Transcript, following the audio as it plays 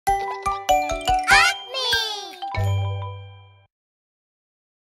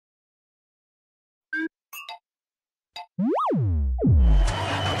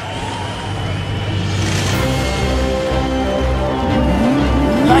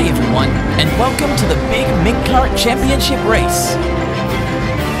Hi everyone, and welcome to the big Mink Kart Championship race.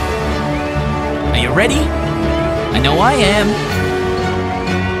 Are you ready? I know I am.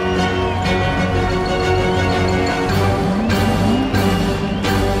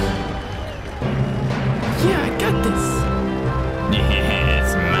 Yeah, I got this. Yeah,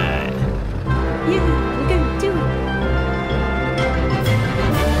 it's mine. Yeah, we're gonna do it.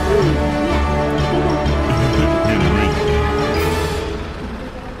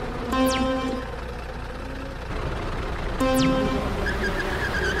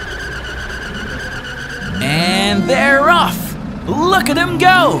 And they're off! Look at them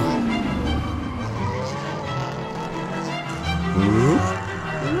go!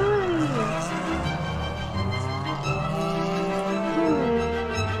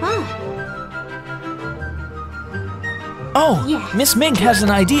 Oh, Yes. Miss Mink has an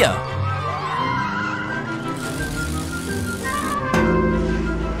idea.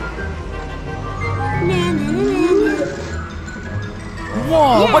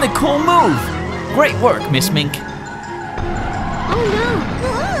 Whoa, what a cool move! Great work, Miss Mink. Oh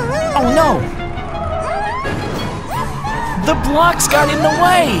Oh no! The blocks got in the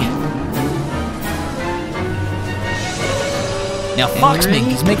way! Now Fox Mink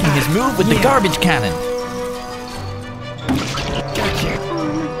is making his move with the garbage cannon. Gotcha. no! Oh,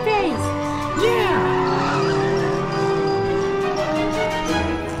 my face! Yeah.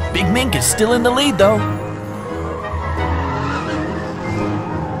 Big Mink is still in the lead though.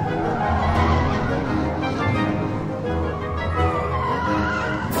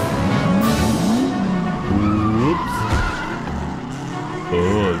 Whoops.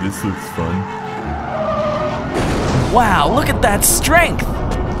 Oh, this looks fun. Wow, look at that strength! Oh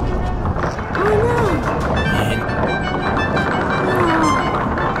no! And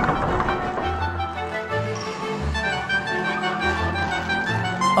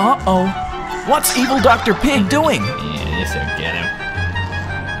uh-oh, what's evil Dr. Pig doing? Yeah, this'll get him.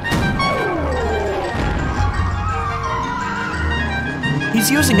 He's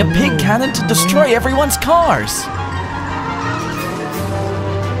using a pig cannon to destroy everyone's cars.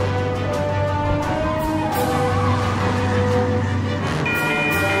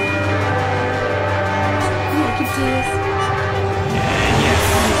 Yeah, I can do this.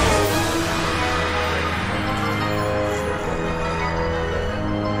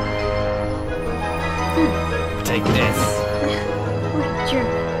 Take this. What a jerk.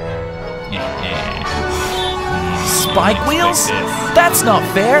 Yeah. Spike wheels? Like this. That's not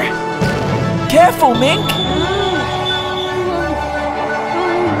fair. Careful, Mink.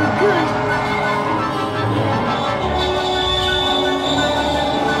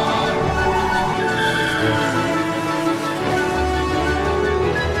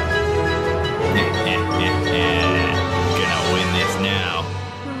 Gonna win this now.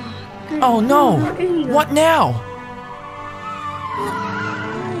 Oh no, what now?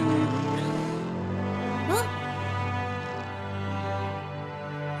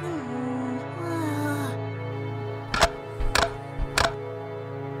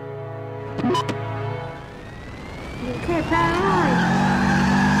 Okay, power on.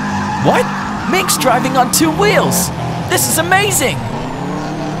 What? Mink's driving on two wheels. This is amazing.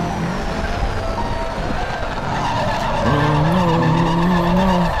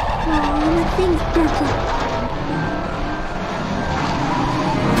 Oh, my thing's broken.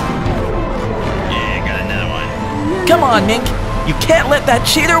 Yeah, got another one. Come on, Mink. You can't let that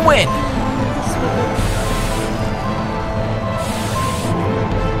cheater win.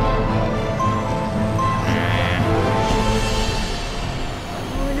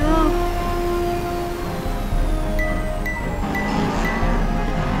 Oh no.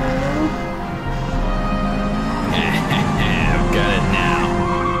 I've got it now.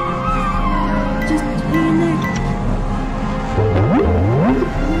 Just hang in there.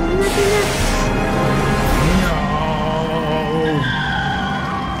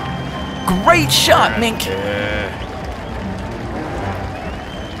 Great shot, Mink. Yeah,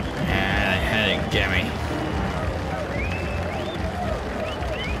 they had to get me.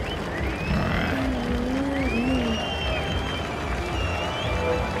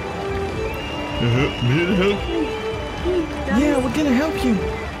 Me to help? Yeah, we're gonna help you.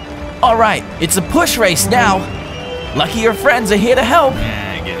 All right, it's a push race now. Lucky your friends are here to help.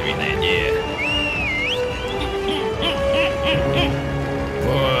 Yeah, gives me that,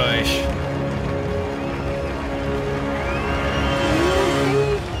 Push.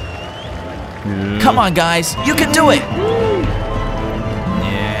 Come on, guys, you can do it.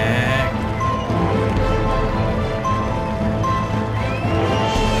 Yeah.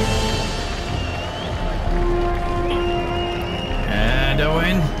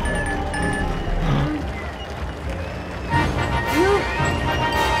 coming.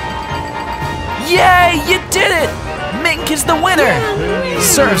 Yay, you did it! Mink is the winner!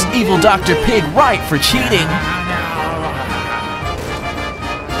 Serves evil Dr. Pig right for cheating.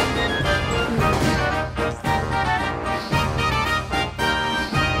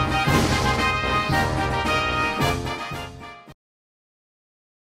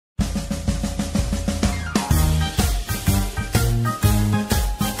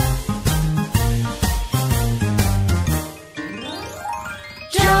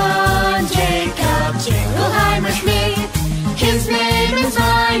 Jacob Jingleheimer Schmidt. His name is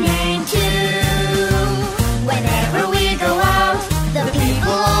my name too. Whenever we go out, the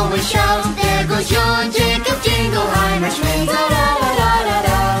people always shout, there goes John Jacob Jingleheimer Schmidt. Da da da da da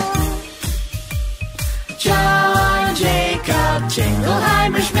da. John Jacob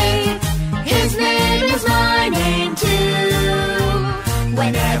Jingleheimer Schmidt. His name is my name too.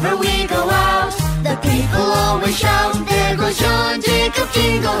 Whenever we go out, the people always shout, there goes John Jacob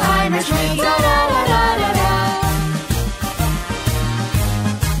Jingleheimer Schmidt. Da da da da da da.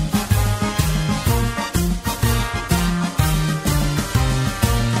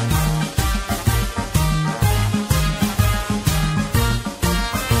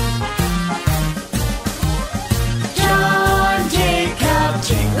 John Jacob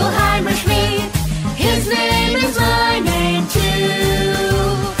Jingleheimer Schmidt. His name is my name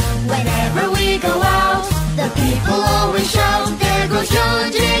too. Whenever we go out, the people always shout, there goes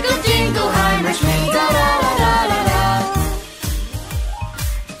John Jacob Jingleheimer Schmidt. Da da da da da da.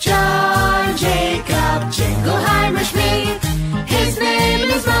 John Jacob Jingleheimer Schmidt. His name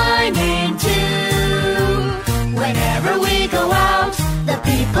is my name too. Whenever we go out, the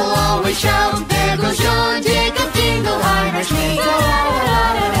people always shout, there goes John Jacob Jingleheimer Schmidt. Da da da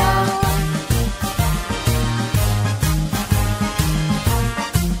da da da.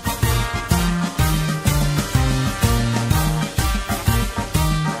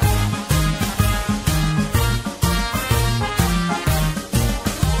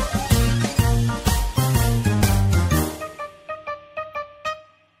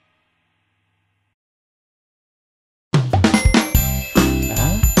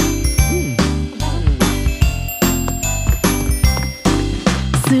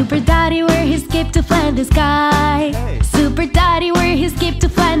 Super Daddy wear his cape to fly in the sky. Super Daddy wear his cape to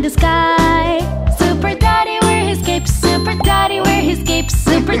fly in the sky. Super Daddy wear his cape. Super Daddy wear his cape.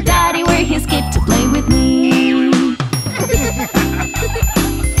 Super Daddy wear his cape to play with me.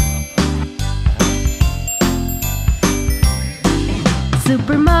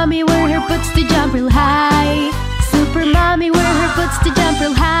 Super Mommy wear her boots to jump real high. Super Mommy wear her boots to jump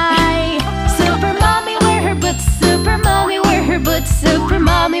real high. Super Mommy wear her boots. Super Mommy wear her boots. Super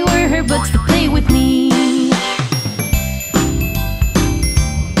Mommy wear her boots to play with me.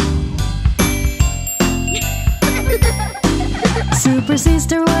 Super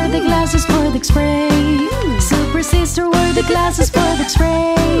Sister wore the glasses for the X-ray. Super Sister wore the glasses for the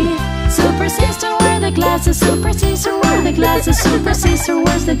X-ray. Super Sister wore the glasses. Super Sister wore the glasses. Super Sister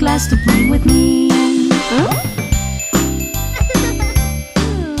wears the glass to play with me.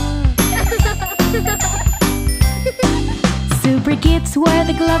 Super Kids wear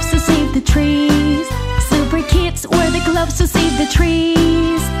the gloves to save the trees. Super Kids wear the gloves to save the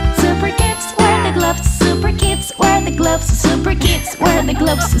trees. Super Kids wear the gloves. Super Kids wear the gloves. Super Kids wear the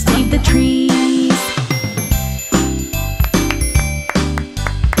gloves to save the trees.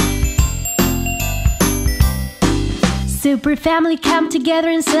 Super family come together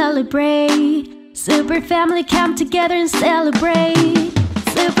and celebrate. Super family come together and celebrate.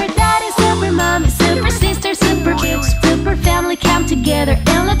 Super Daddy, Super Mommy, Super Sister, Super Kids. Super family come together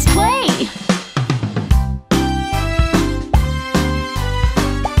and let's play.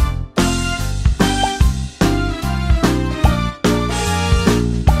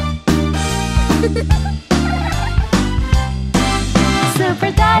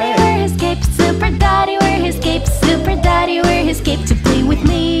 Super Daddy wear his cape. Super Daddy wear his cape. Super Daddy wear his cape to play with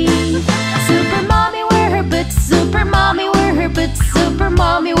me. Super Mommy wear her boots. Super Mommy wear her boots. Super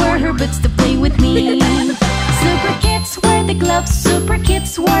Mommy wear her boots to play with me. Super Kids wear the gloves. Super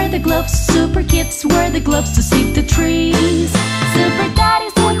Kids wear the gloves. Super Kids wear the gloves to save the trees. Super Daddy,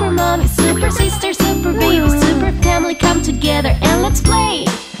 Super Mommy, Super Sister, Super Baby, Super family come together and let's play.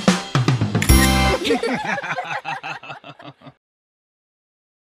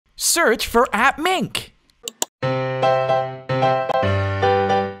 Search for appMink.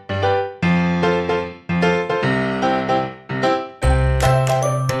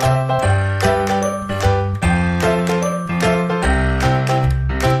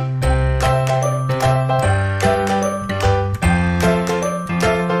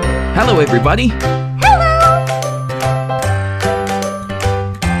 Hello, everybody. Hello!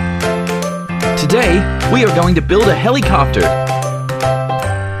 Today, we are going to build a helicopter.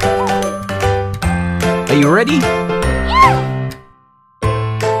 Are you ready?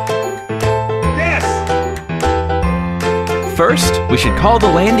 Yes! First, we should call the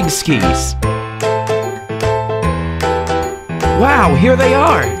landing skis. Wow, here they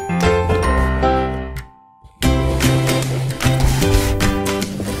are!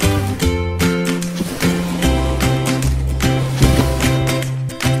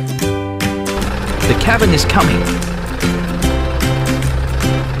 The cabin is coming.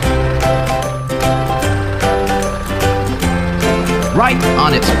 Right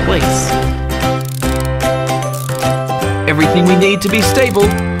on its place. Everything we need to be stable.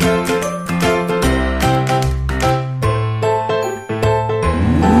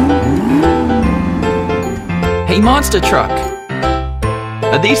 Hey, monster truck!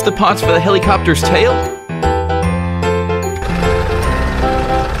 Are these the parts for the helicopter's tail?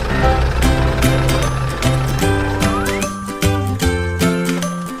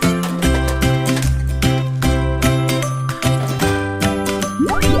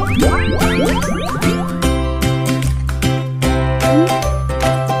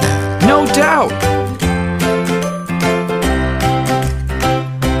 No doubt!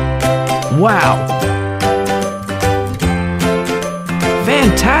 Wow!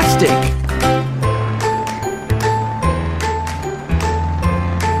 Fantastic!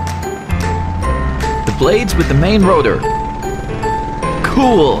 The blades with the main rotor.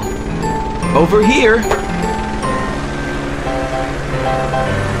 Cool! Over here.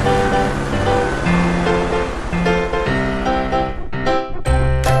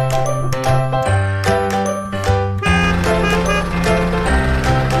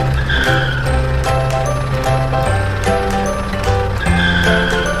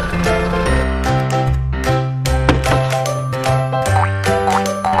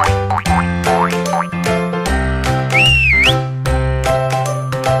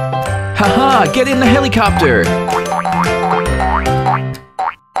 Haha, get in the helicopter!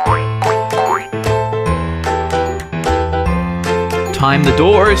 Time the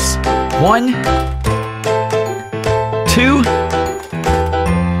doors. 1, 2,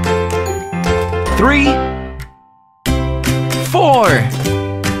 3, 4.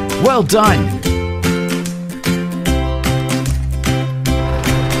 Well done.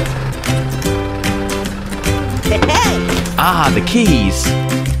 Ah, the keys.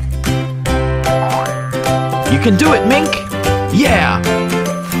 You can do it, Mink! Yeah!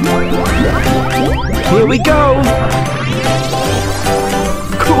 Here we go!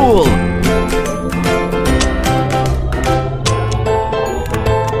 Cool!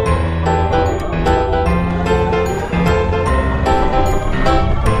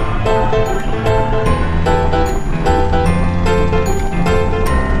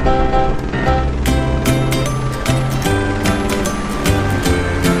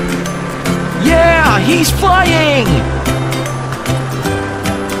 Yeah! He's flying!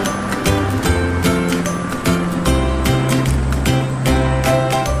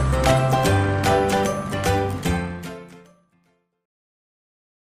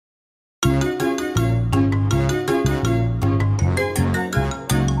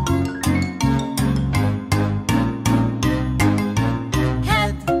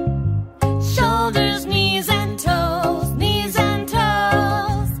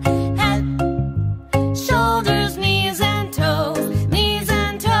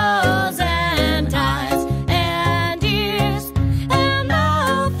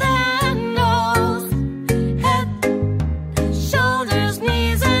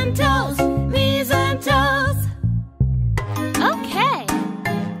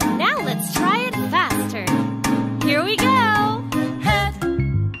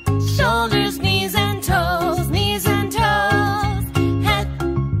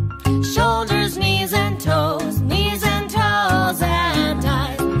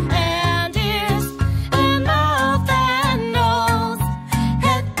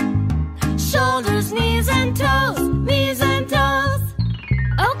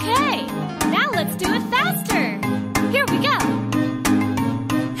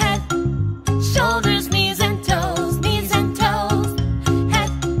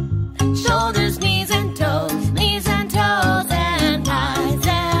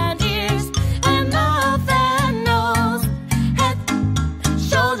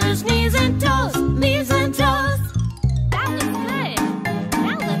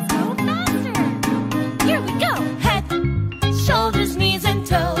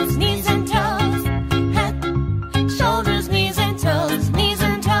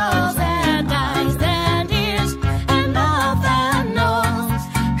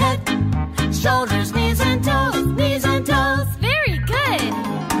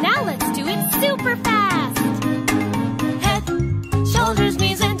 Shoulders,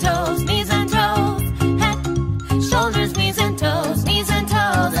 knees and toes, knees and toes. Head, shoulders, knees and toes, knees and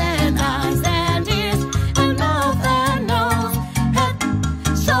toes. And eyes and ears and mouth and nose. Head,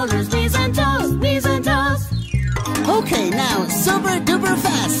 shoulders, knees and toes, knees and toes. Okay, now super duper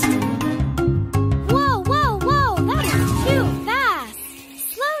fast. Whoa, whoa, whoa, that is too fast.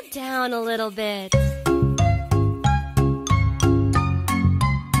 Slow down a little bit.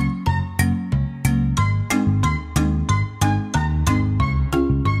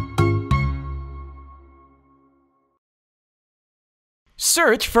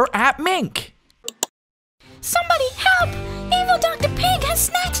 Search for appMink. Somebody help! Evil Dr. Pig has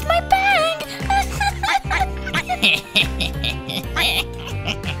snatched my bag!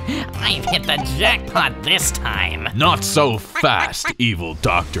 I've hit the jackpot this time. Not so fast, evil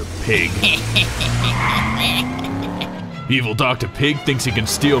Dr. Pig. Evil Dr. Pig thinks he can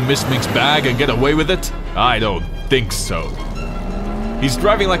steal Miss Mink's bag and get away with it? I don't think so. He's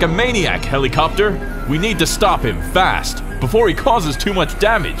driving like a maniac, Helicopter. We need to stop him fast, before he causes too much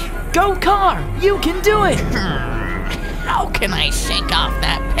damage. Go, car! You can do it! How can I shake off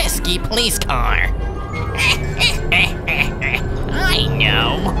that pesky police car? I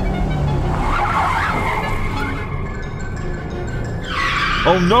know.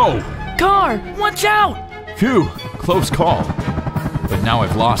 Oh no! Car, watch out! Phew, close call. But now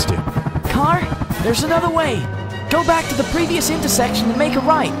I've lost him. Car, there's another way. Go back to the previous intersection and make a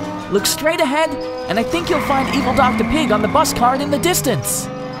right. Look straight ahead, and I think you'll find Evil Dr. Pig on the bus cart in the distance.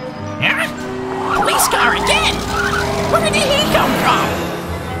 Huh? Police car again? Where did he come from?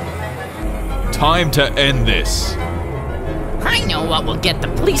 Time to end this. I know what will get the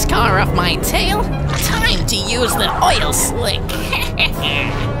police car off my tail. Time to use the oil slick.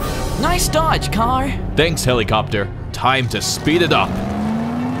 Nice dodge, car. Thanks, Helicopter. Time to speed it up.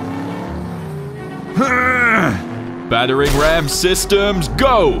 Battering ram systems,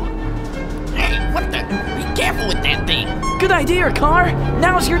 go! Hey, what the? Be careful with that thing. Good idea, car.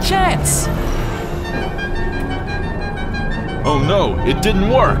 Now's your chance. Oh no, it didn't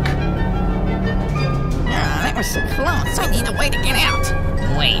work. That was so close. I need a way to get out.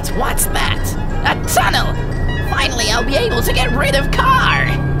 Wait, what's that? A tunnel! Finally, I'll be able to get rid of car!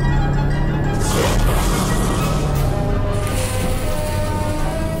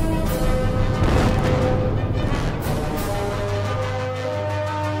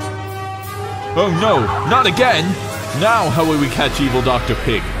 Oh no, not again! Now how will we catch evil Dr.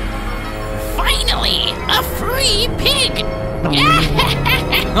 Pig? Finally, a free pig!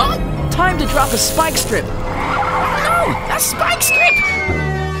 Oh, Time to drop a spike strip. no, a spike strip!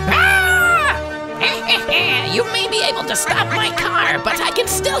 Ah! You may be able to stop my car, but I can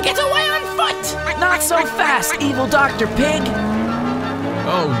still get away on foot! Not so fast, Evil Dr. Pig.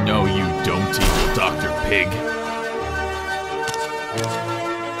 Oh no, you don't, evil Dr. Pig.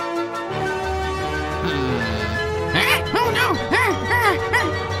 Oh no!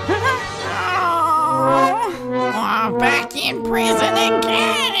 Oh, back in prison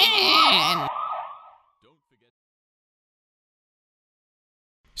again!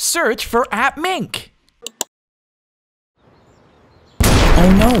 Search for appMink.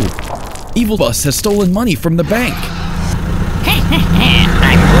 Oh no! Evil Bus has stolen money from the bank.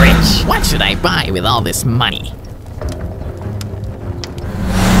 I'm rich. What should I buy with all this money?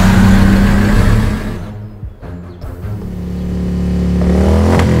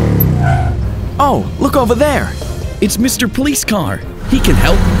 Oh, look over there. It's Mr. Police Car. He can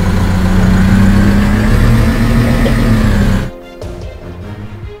help.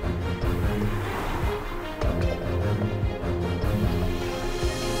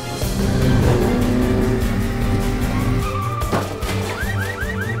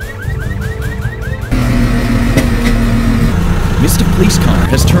 Mr. Police Car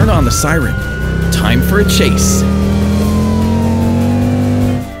has turned on the siren. Time for a chase.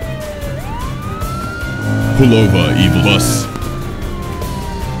 Pull over, evil bus.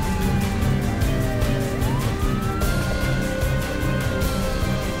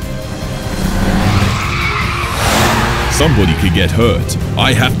 Somebody could get hurt.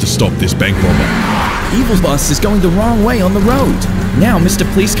 I have to stop this bank robber. Evil Bus is going the wrong way on the road. Now Mr.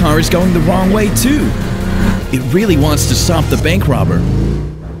 Police Car is going the wrong way too. It really wants to stop the bank robber.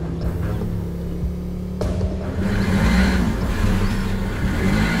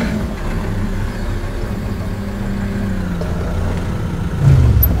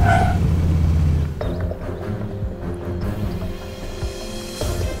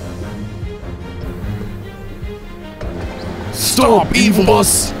 Stop, evil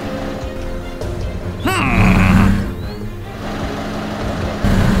bus!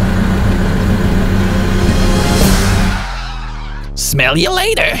 Smell tell you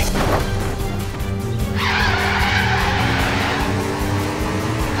later.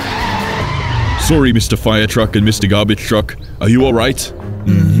 Sorry, Mr. Fire Truck and Mr. Garbage Truck. Are you alright?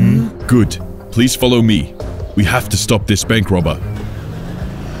 Mm-hmm. Good. Please follow me. We have to stop this bank robber.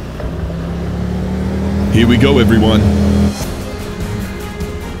 Here we go, everyone.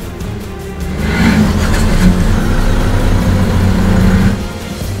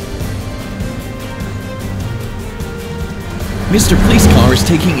 Mr. Police Car is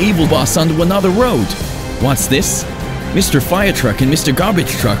taking Evil Boss onto another road. What's this? Mr. Fire Truck and Mr.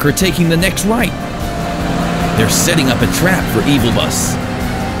 Garbage Truck are taking the next right. They're setting up a trap for Evil Boss.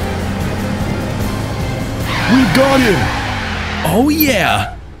 We got him! Oh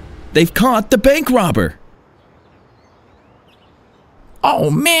yeah! They've caught the bank robber! Oh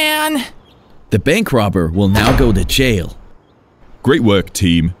man! The bank robber will now go to jail. Great work,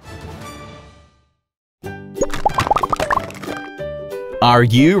 team. Are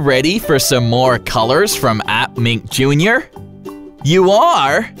you ready for some more colors from appMink Jr.? You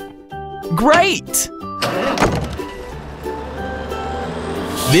are? Great!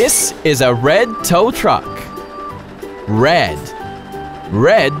 This is a red tow truck. Red.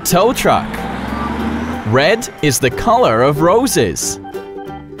 Red tow truck. Red is the color of roses.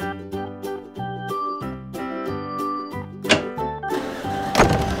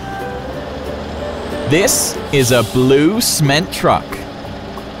 This is a blue cement truck.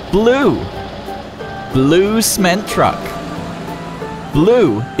 Blue. Blue cement truck.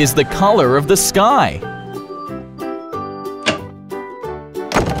 Blue is the color of the sky.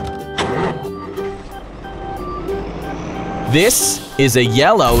 This is a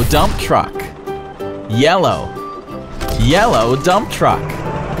yellow dump truck. Yellow. Yellow dump truck.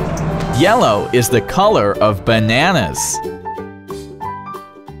 Yellow is the color of bananas.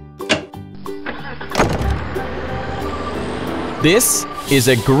 This is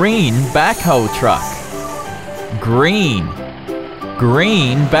a green backhoe truck. Green.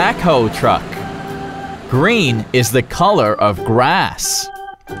 Green backhoe truck. Green is the color of grass.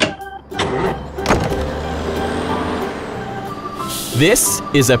 This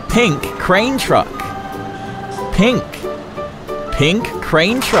is a pink crane truck. Pink. Pink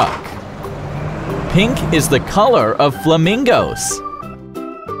crane truck. Pink is the color of flamingos.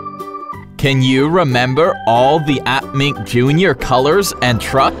 Can you remember all the appMink Jr. colors and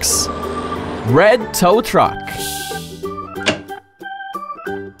trucks? Red tow truck.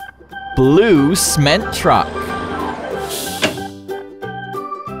 Blue cement truck.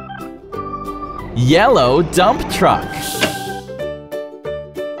 Yellow dump truck.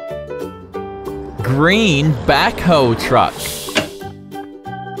 Green backhoe truck.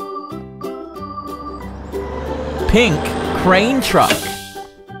 Pink crane truck.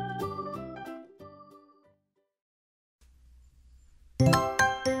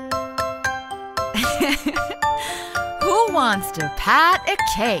 Who wants to pat a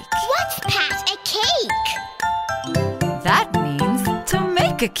cake? What's pat a cake? That means to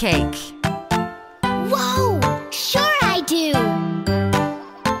make a cake. Whoa! Sure I do!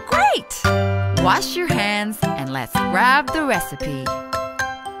 Great! Wash your hands and let's grab the recipe.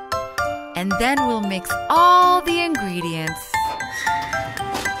 And then we'll mix all the ingredients.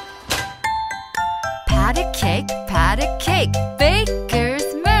 Pat a cake,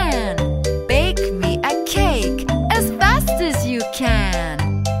 baker's man. Bake me a cake as fast as you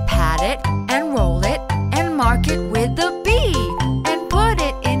can. Pat it and roll it and mark it with a B. And put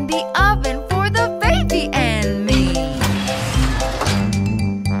it in the oven for the baby and me.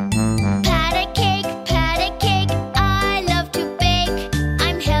 Pat a cake, I love to bake.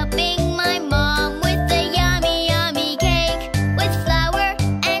 I'm helping my mom with a yummy, yummy cake. With flour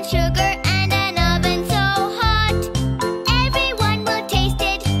and sugar and an oven so hot. Everyone will taste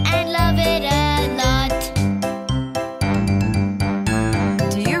it and love it a lot.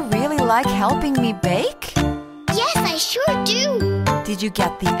 Do you really like helping me bake? Yes, I sure do. Did you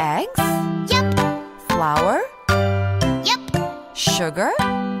get the eggs? Yep, Flour? yep, Sugar?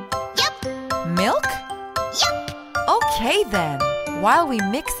 yep, Milk? yep. Okay then. While we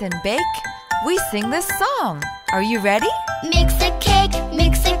mix and bake, we sing this song. Are you ready? Mix a cake,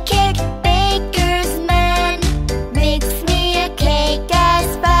 baker's man. Mix me a cake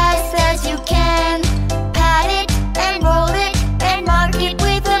as fast as you can. Pat it and roll it and mark it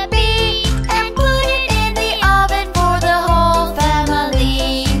with a B. And put it in the oven for the whole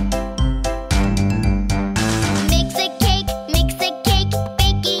family. Mix a cake,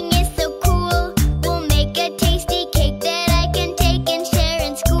 baking is so cool. We'll make a tasty cake that I can take and share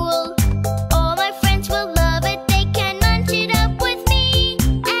in school. All my friends will love it, they can munch it up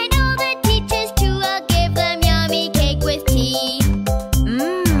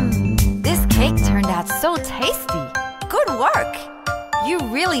tasty. Good work. You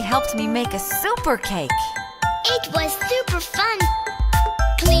really helped me make a super cake. It was super fun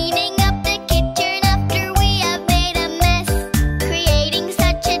cleaning up the kitchen after we have made a mess. Creating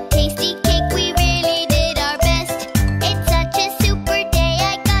such a tasty cake, we really did our best. It's such a super day,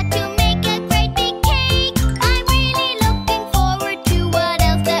 I got to make a great big cake. I'm really looking forward to what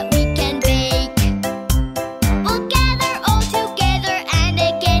else that we can bake. We'll gather all together and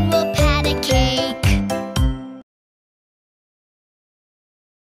again we'll pat a cake.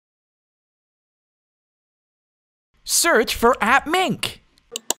 Search for appMink.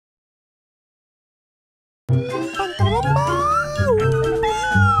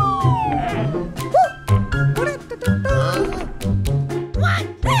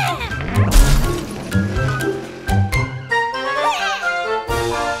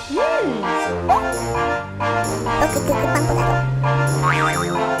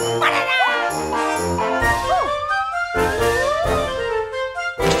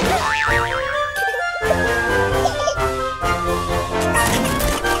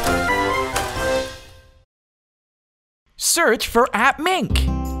 Search for appMink.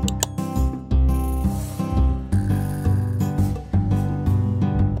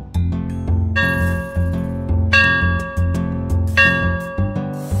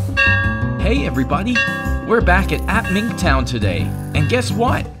 Hey everybody, we're back at appMink Town today, and guess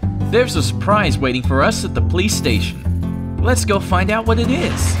what? There's a surprise waiting for us at the police station. Let's go find out what it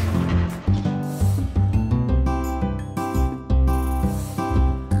is.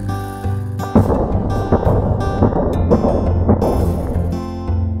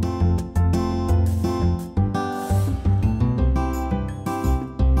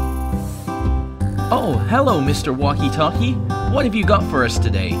 Oh, hello, Mr. Walkie-Talkie. What have you got for us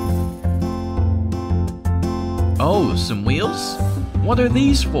today? Oh, some wheels? What are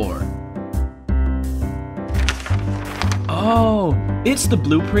these for? Oh, it's the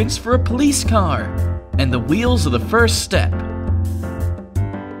blueprints for a police car. And the wheels are the first step.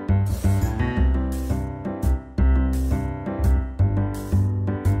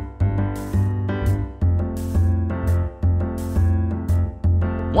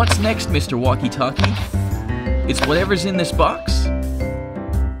 What's next, Mr. Walkie-Talkie? It's whatever's in this box?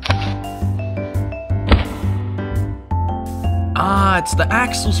 Ah, it's the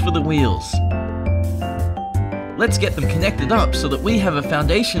axles for the wheels. Let's get them connected up so that we have a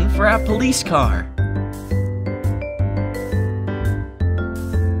foundation for our police car.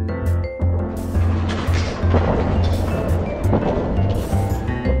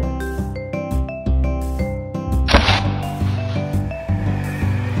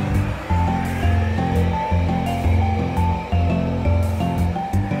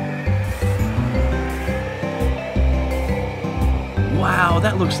 Wow,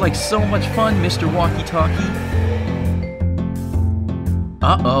 that looks like so much fun, Mr. Walkie-Talkie.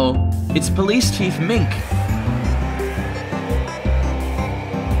 Uh-oh, it's Police Chief Mink.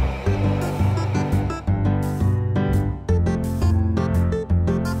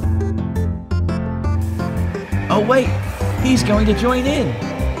 Oh wait, he's going to join in.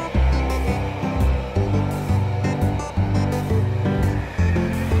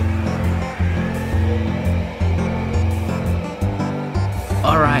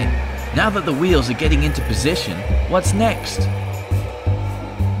 Alright, now that the wheels are getting into position, what's next?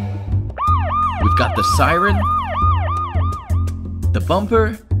 We've got the siren, the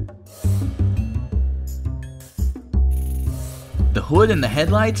bumper, the hood and the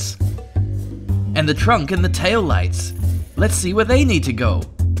headlights, and the trunk and the tail lights. Let's see where they need to go.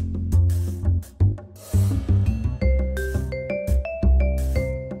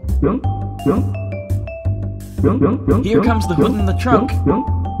 Here comes the hood and the trunk.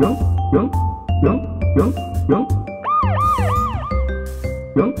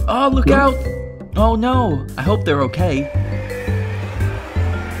 Oh, look out! Oh no, I hope they're okay.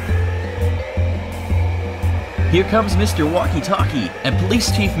 Here comes Mr. Walkie-Talkie and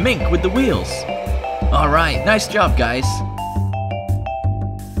Police Chief Mink with the wheels. Alright, nice job, guys.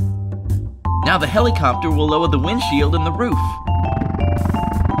 Now the helicopter will lower the windshield and the roof.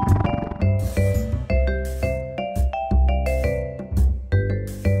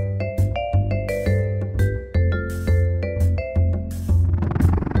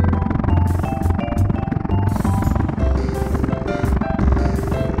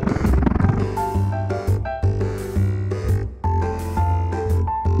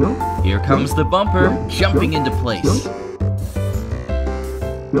 Here comes the bumper, jumping into place.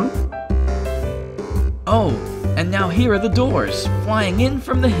 Oh, and now here are the doors, flying in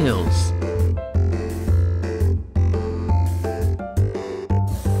from the hills.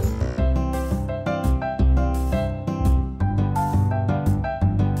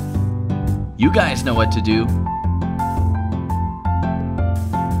 You guys know what to do.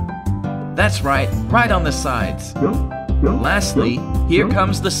 That's right on the sides. Lastly, here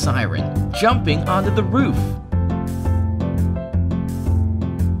comes the siren, jumping onto the roof.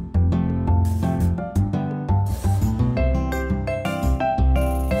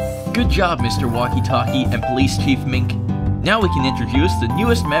 Good job, Mr. Walkie-Talkie and Police Chief Mink. Now we can introduce the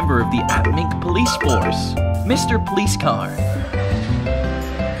newest member of the appMink police force, Mr. Police Car.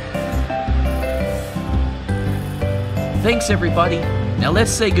 Thanks, everybody. Now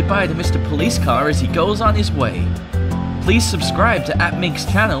let's say goodbye to Mr. Police Car as he goes on his way. Please subscribe to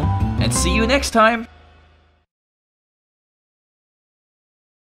appMink's channel, and see you next time!